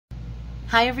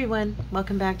Hi everyone,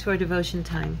 welcome back to our devotion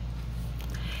time.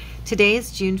 Today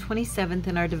is June 27th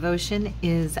and our devotion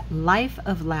is Life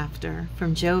of Laughter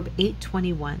from Job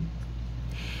 8:21.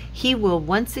 He will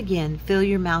once again fill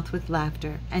your mouth with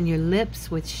laughter and your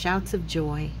lips with shouts of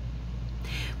joy.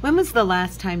 When was the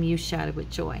last time you shouted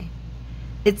with joy?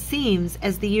 It seems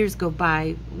as the years go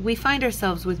by, we find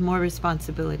ourselves with more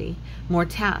responsibility, more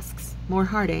tasks, more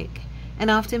heartache,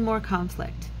 and often more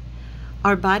conflict.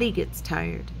 Our body gets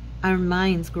tired. Our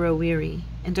minds grow weary,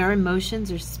 and our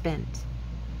emotions are spent.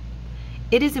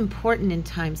 It is important in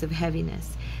times of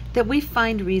heaviness that we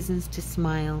find reasons to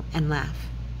smile and laugh.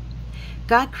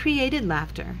 God created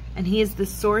laughter, and He is the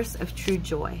source of true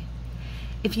joy.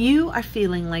 If you are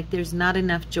feeling like there's not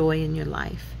enough joy in your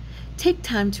life, take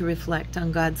time to reflect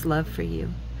on God's love for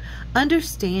you.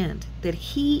 Understand that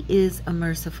He is a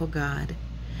merciful God.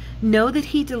 Know that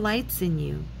He delights in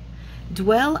you.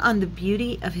 Dwell on the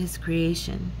beauty of His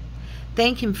creation.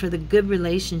 Thank Him for the good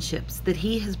relationships that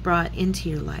He has brought into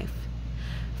your life.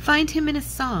 Find Him in a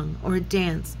song or a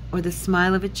dance or the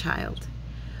smile of a child.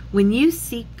 When you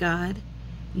seek God,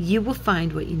 you will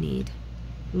find what you need.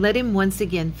 Let Him once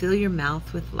again fill your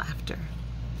mouth with laughter.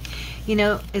 You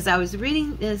know, as I was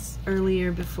reading this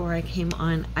earlier before I came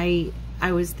on, I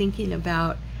was thinking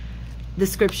about the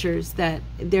scriptures that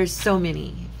there's so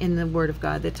many in the Word of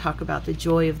God that talk about the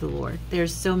joy of the Lord.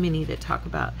 There's so many that talk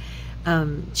about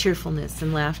cheerfulness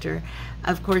and laughter.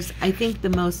 Of course, I think the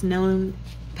most known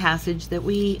passage that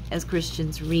we as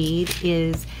Christians read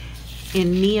is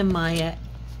in Nehemiah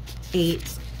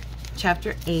 8,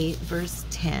 chapter 8, verse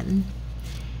 10.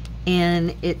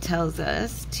 And it tells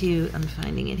us to, I'm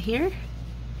finding it here.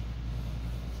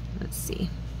 Let's see.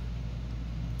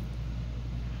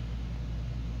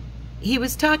 He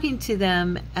was talking to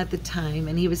them at the time,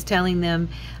 and he was telling them,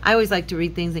 I always like to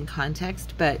read things in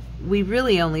context, but we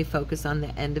really only focus on the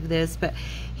end of this. But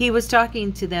he was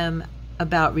talking to them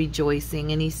about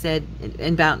rejoicing, and he said,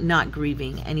 about not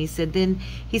grieving. And he said, then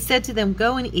he said to them,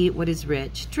 go and eat what is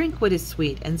rich, drink what is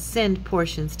sweet, and send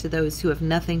portions to those who have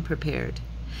nothing prepared,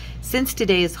 since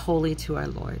today is holy to our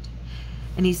Lord.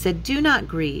 And he said, do not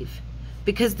grieve,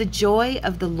 because the joy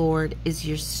of the Lord is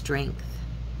your strength.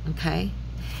 Okay?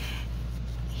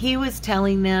 He was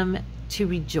telling them to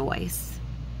rejoice,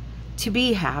 to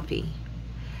be happy,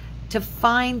 to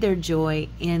find their joy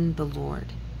in the Lord,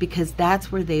 because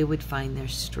that's where they would find their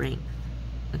strength.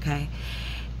 Okay?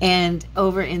 And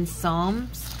over in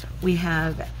Psalms, we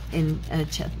have,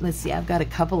 let's see, I've got a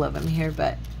couple of them here,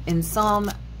 but in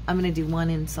Psalm, I'm going to do one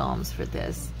in Psalms for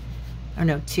this. Or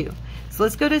no, two. So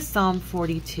let's go to Psalm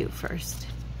 42 first.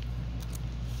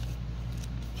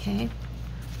 Okay?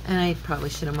 And I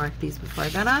probably should have marked these before I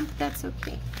got on, but that's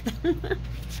okay.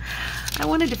 I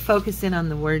wanted to focus in on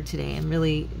the Word today and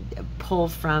really pull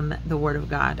from the Word of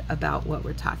God about what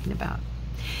we're talking about.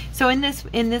 So in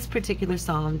this particular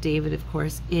psalm, David, of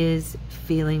course, is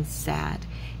feeling sad.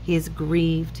 He is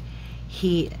grieved.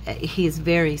 He is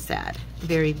very sad,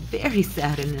 very, very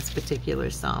sad in this particular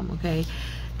psalm. Okay,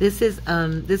 this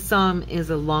psalm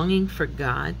is a longing for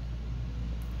God,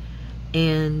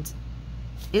 and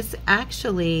it's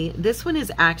actually, this one is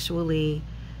actually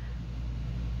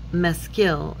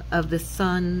Maskil of the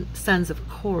sons of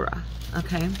Korah.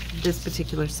 Okay, this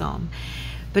particular psalm.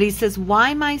 But he says,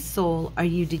 why, my soul, are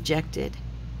you dejected?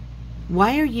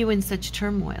 Why are you in such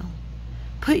turmoil?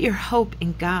 Put your hope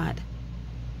in God,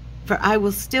 for I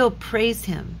will still praise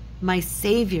Him, my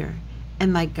Savior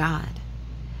and my God.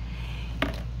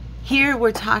 Here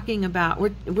we're talking about,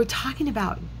 we're talking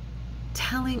about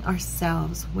telling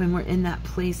ourselves when we're in that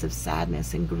place of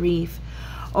sadness and grief,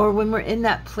 or when we're in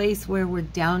that place where we're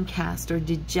downcast or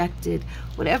dejected,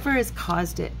 whatever has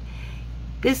caused it.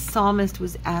 This psalmist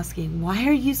was asking, why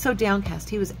are you so downcast?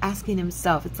 He was asking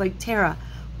himself. It's like, Tara,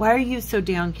 why are you so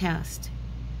downcast?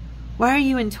 Why are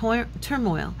you in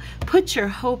turmoil? Put your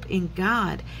hope in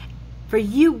God, for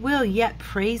you will yet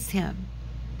praise Him.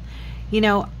 You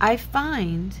know, I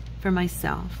find for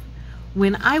myself,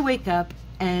 when I wake up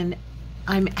and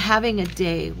I'm having a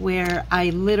day where I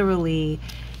literally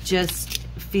just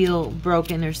feel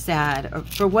broken or sad, or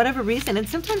for whatever reason, and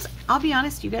sometimes, I'll be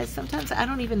honest, you guys, sometimes I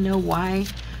don't even know why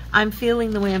I'm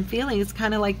feeling the way I'm feeling. It's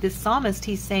kind of like this psalmist.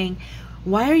 He's saying,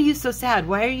 why are you so sad?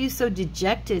 Why are you so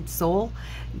dejected, soul?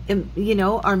 You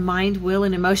know, our mind, will,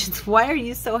 and emotions. Why are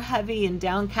you so heavy and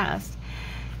downcast?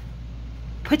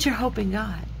 Put your hope in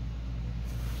God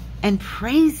and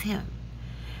praise Him.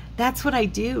 That's what I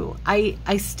do.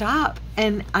 I stop,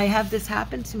 and I have this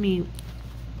happen to me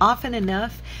often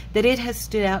enough that it has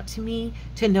stood out to me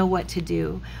to know what to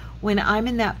do. When I'm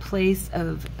in that place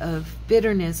of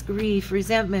bitterness, grief,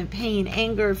 resentment, pain,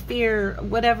 anger, fear,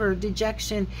 whatever,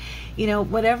 dejection, you know,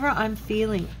 whatever I'm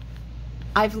feeling,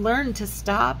 I've learned to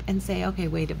stop and say, okay,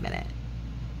 wait a minute.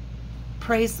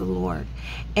 Praise the Lord.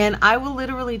 And I will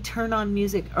literally turn on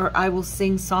music, or I will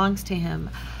sing songs to him.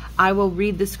 I will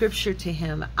read the scripture to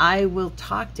him. I will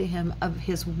talk to him of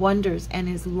his wonders and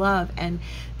his love and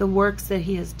the works that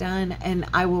he has done. And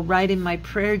I will write in my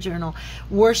prayer journal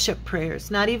worship prayers,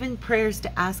 not even prayers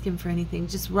to ask him for anything,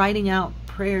 just writing out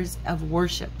prayers of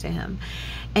worship to him.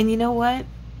 And you know what?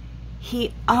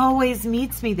 He always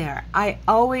meets me there. I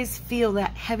always feel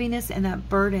that heaviness and that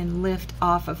burden lift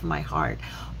off of my heart,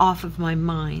 off of my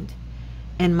mind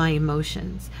and my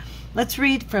emotions. Let's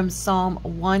read from Psalm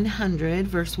 100,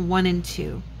 verse 1 and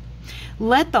 2.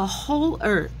 Let the whole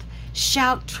earth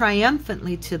shout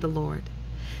triumphantly to the Lord.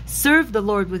 Serve the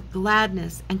Lord with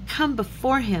gladness and come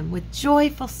before him with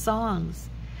joyful songs.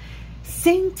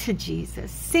 Sing to Jesus.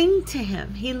 Sing to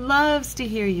him. He loves to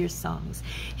hear your songs.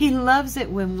 He loves it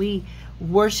when we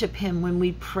worship him, when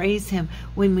we praise him,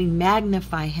 when we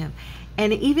magnify him.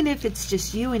 And even if it's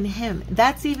just you and him,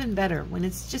 that's even better. When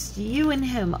it's just you and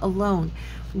him alone,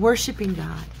 worshiping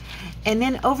God. And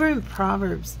then over in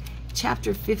Proverbs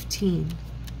chapter 15,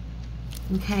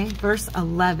 okay, verse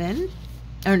 11,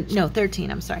 or no,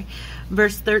 13, I'm sorry.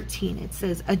 Verse 13, it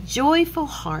says, a joyful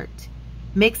heart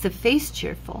makes a face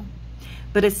cheerful,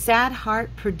 but a sad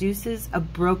heart produces a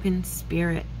broken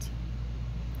spirit.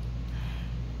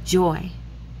 Joy,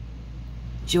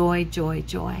 joy, joy,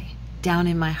 joy, down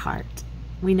in my heart.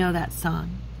 We know that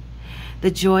song.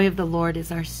 The joy of the Lord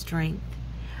is our strength.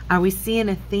 Are we seeing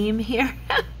a theme here?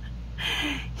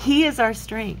 He is our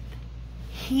strength.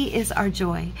 He is our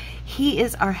joy. He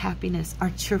is our happiness,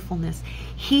 our cheerfulness.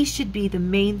 He should be the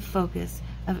main focus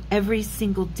of every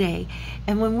single day.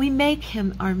 And when we make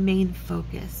him our main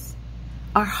focus,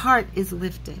 our heart is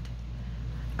lifted.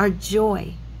 Our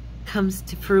joy comes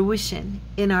to fruition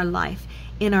in our life,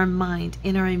 in our mind,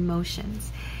 in our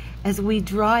emotions, as we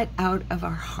draw it out of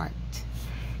our heart.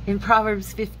 In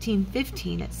Proverbs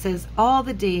 15:15, it says, all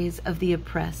the days of the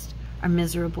oppressed are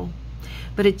miserable,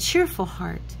 but a cheerful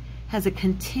heart has a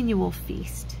continual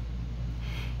feast.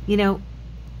 You know,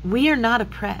 we are not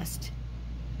oppressed.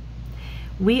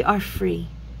 We are free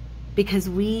because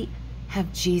we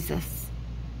have Jesus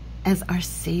as our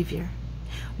Savior.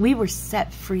 We were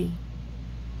set free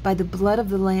by the blood of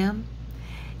the Lamb,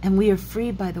 and we are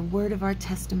free by the word of our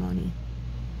testimony.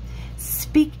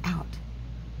 Speak out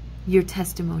your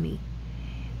testimony.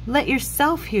 Let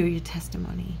yourself hear your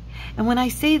testimony. And when I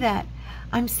say that,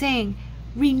 I'm saying,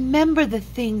 remember the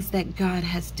things that God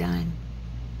has done.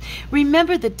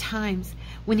 Remember the times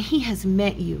when he has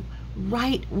met you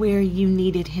right where you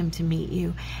needed him to meet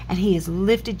you, and he has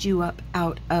lifted you up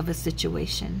out of a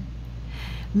situation.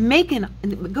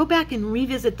 Go back and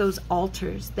revisit those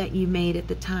altars that you made at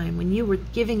the time when you were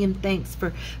giving him thanks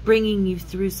for bringing you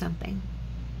through something.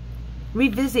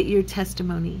 Revisit your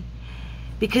testimony,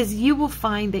 because you will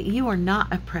find that you are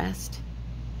not oppressed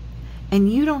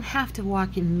and you don't have to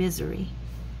walk in misery.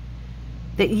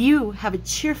 That you have a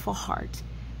cheerful heart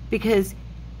because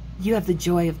you have the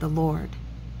joy of the Lord,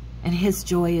 and his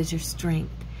joy is your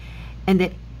strength, and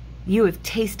that you have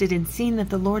tasted and seen that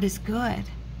the Lord is good.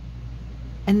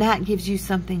 And that gives you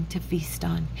something to feast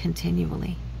on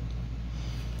continually.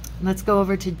 Let's go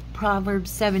over to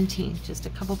Proverbs 17, just a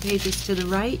couple pages to the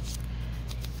right.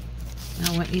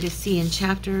 I want you to see in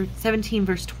chapter 17,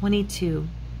 verse 22.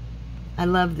 I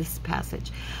love this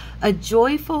passage. A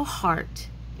joyful heart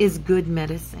is good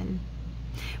medicine,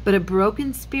 but a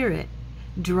broken spirit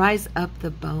dries up the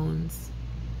bones.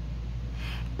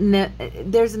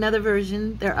 There's another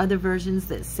version, there are other versions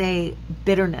that say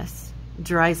bitterness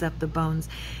dries up the bones.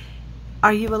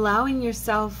 Are you allowing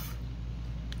yourself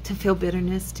to feel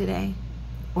bitterness today,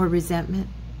 or resentment,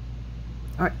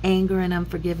 or anger and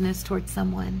unforgiveness towards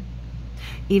someone?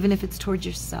 Even if it's toward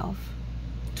yourself,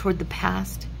 toward the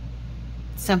past,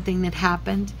 something that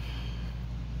happened,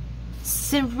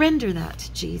 surrender that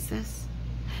to Jesus.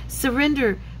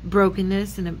 Surrender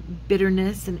brokenness and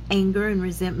bitterness and anger and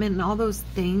resentment and all those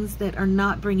things that are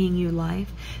not bringing you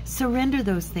life. Surrender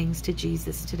those things to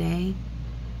Jesus today,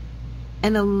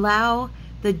 and allow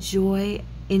the joy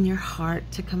in your heart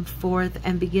to come forth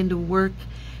and begin to work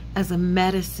as a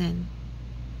medicine,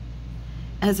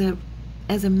 as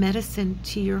a medicine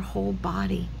to your whole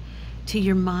body, to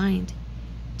your mind,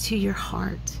 to your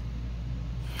heart.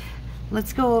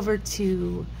 Let's go over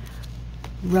to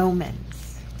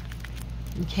Romans.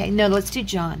 Okay, no, let's do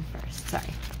John first. Sorry.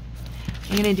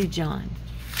 I'm going to do John.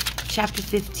 chapter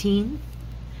 15,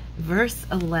 verse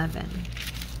 11.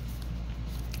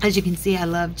 As you can see, I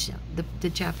love the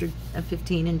chapter of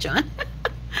 15 in John.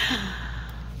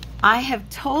 I have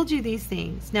told you these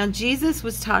things. Now, Jesus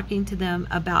was talking to them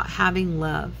about having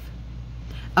love,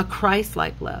 a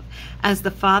Christ-like love. As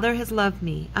the Father has loved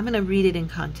me. I'm going to read it in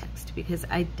context because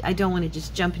I don't want to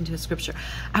just jump into a scripture.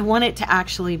 I want it to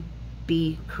actually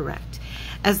be correct.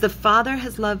 As the Father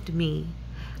has loved me,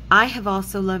 I have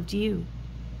also loved you.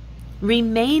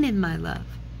 Remain in my love.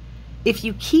 If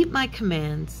you keep my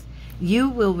commands, you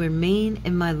will remain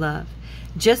in my love,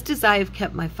 just as I have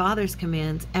kept my Father's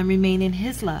commands and remain in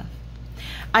his love.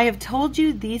 I have told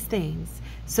you these things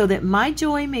so that my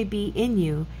joy may be in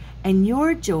you and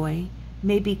your joy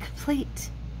may be complete.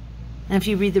 And if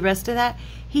you read the rest of that,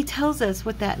 he tells us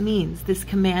what that means, this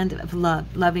command of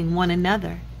love, loving one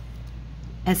another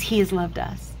as he has loved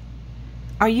us.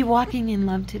 Are you walking in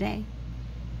love today?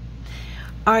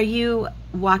 Are you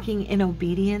walking in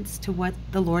obedience to what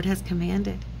the Lord has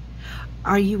commanded?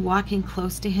 Are you walking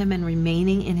close to him and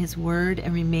remaining in his word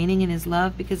and remaining in his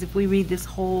love? Because if we read this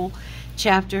whole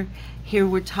chapter, here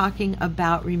we're talking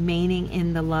about remaining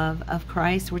in the love of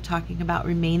Christ. We're talking about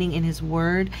remaining in his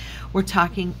word. We're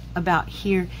talking about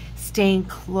here staying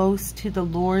close to the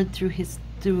Lord through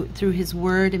his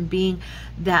word and being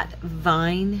that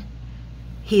vine.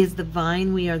 He is the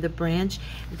vine, we are the branch.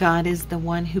 God is the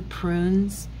one who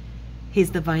prunes.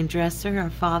 He's the vine dresser,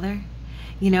 our Father.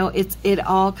 You know, it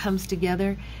all comes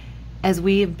together as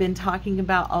we have been talking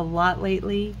about a lot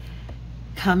lately,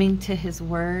 coming to his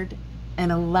word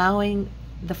and allowing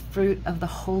the fruit of the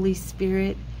Holy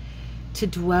Spirit to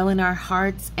dwell in our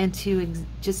hearts and to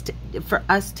for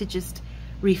us to just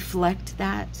reflect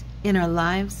that in our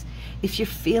lives. If you're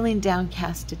feeling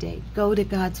downcast today, go to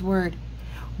God's word,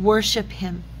 worship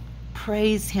him,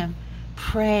 praise him,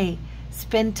 pray,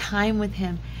 spend time with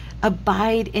him.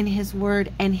 Abide in his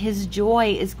word, and his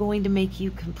joy is going to make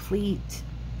you complete.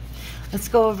 Let's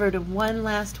go over to one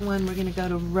last one. We're going to go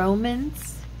to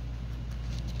Romans.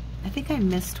 I think I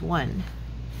missed one.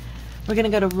 We're going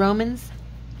to go to Romans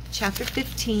chapter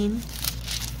 15,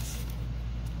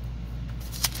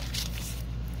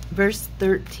 verse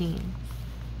 13.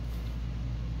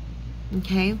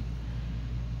 Okay?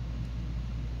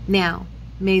 Now,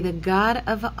 may the God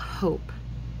of hope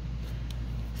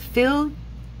fill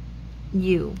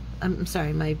you. I'm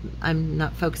sorry, I'm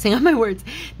not focusing on my words.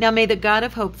 Now may the God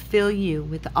of hope fill you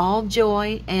with all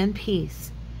joy and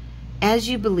peace as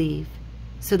you believe,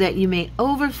 so that you may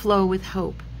overflow with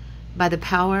hope by the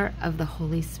power of the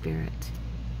Holy Spirit.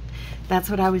 That's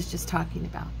what I was just talking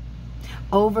about.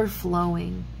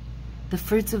 Overflowing, the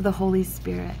fruits of the Holy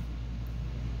Spirit.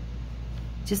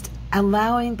 Just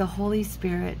allowing the Holy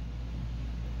Spirit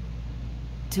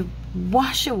to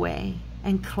wash away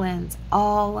and cleanse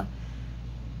all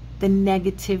the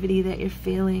negativity that you're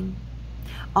feeling,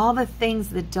 all the things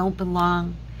that don't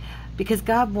belong, because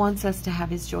God wants us to have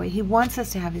his joy. He wants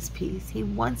us to have his peace. He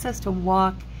wants us to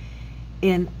walk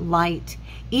in light,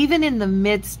 even in the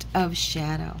midst of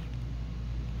shadow.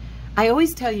 I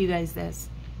always tell you guys this,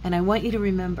 and I want you to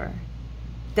remember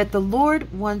that the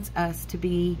Lord wants us to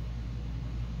be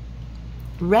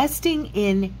resting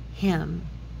in him,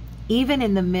 even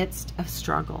in the midst of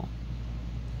struggle.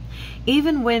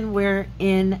 Even when we're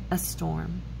in a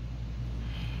storm,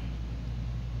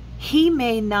 he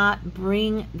may not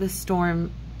bring the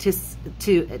storm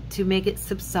to make it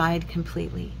subside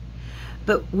completely.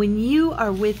 But when you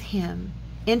are with him,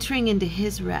 entering into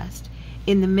his rest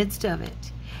in the midst of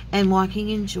it, and walking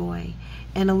in joy,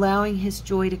 and allowing his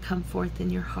joy to come forth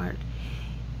in your heart,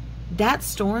 that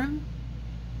storm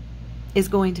is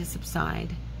going to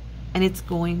subside, and it's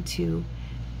going to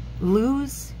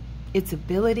lose its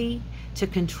ability to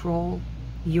control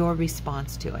your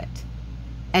response to it.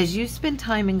 As you spend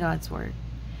time in God's word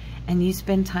and you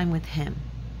spend time with him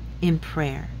in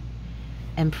prayer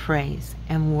and praise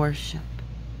and worship,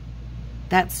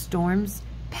 that storm's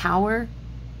power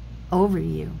over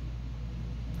you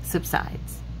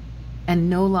subsides and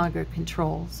no longer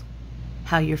controls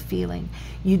how you're feeling.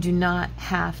 You do not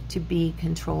have to be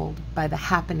controlled by the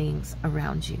happenings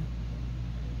around you,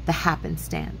 the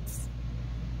happenstance.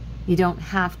 You don't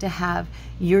have to have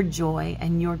your joy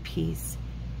and your peace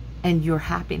and your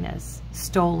happiness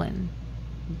stolen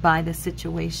by the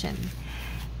situation.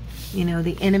 You know,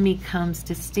 the enemy comes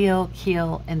to steal,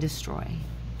 kill, and destroy.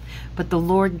 But the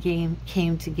Lord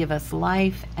came to give us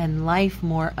life, and life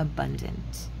more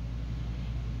abundant.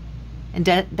 And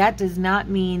that does not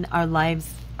mean our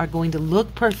lives are going to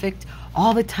look perfect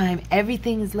all the time.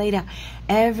 Everything is laid out.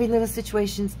 Every little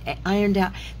situation's ironed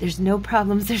out. There's no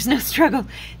problems. There's no struggle.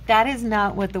 That is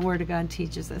not what the Word of God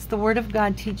teaches us. The Word of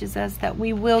God teaches us that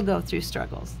we will go through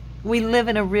struggles. We live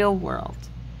in a real world.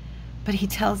 But He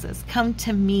tells us, come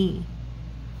to me,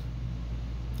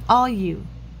 all you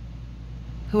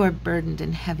who are burdened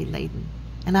and heavy laden,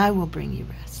 and I will bring you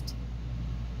rest.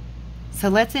 So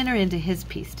let's enter into His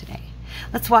peace today.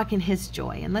 Let's walk in His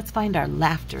joy, and let's find our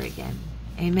laughter again.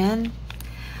 Amen.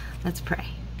 Let's pray.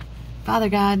 Father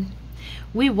God,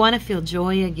 we want to feel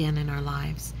joy again in our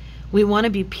lives. We want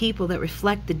to be people that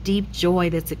reflect the deep joy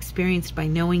that's experienced by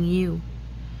knowing you.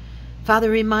 Father,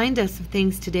 remind us of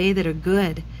things today that are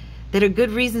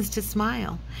good reasons to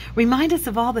smile. Remind us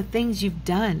of all the things you've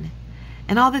done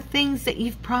and all the things that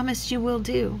you've promised you will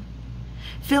do.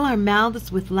 Fill our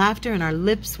mouths with laughter and our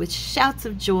lips with shouts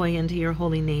of joy into your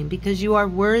holy name, because you are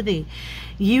worthy.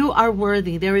 You are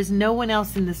worthy. There is no one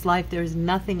else in this life. There is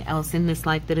nothing else in this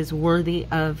life that is worthy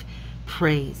of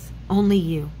praise. Only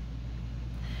you.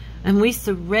 And we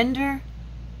surrender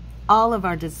all of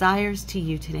our desires to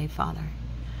you today, Father.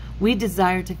 We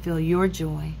desire to feel your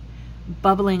joy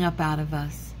bubbling up out of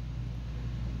us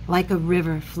like a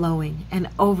river flowing and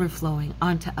overflowing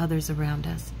onto others around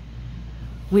us.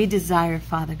 We desire,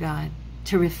 Father God,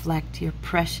 to reflect your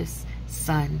precious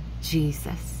Son,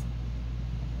 Jesus.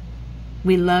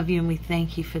 We love you and we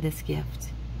thank you for this gift.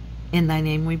 In thy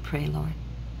name we pray, Lord.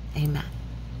 Amen.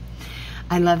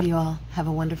 I love you all. Have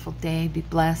a wonderful day. Be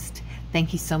blessed.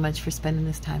 Thank you so much for spending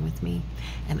this time with me.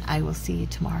 And I will see you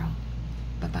tomorrow.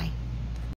 Bye-bye.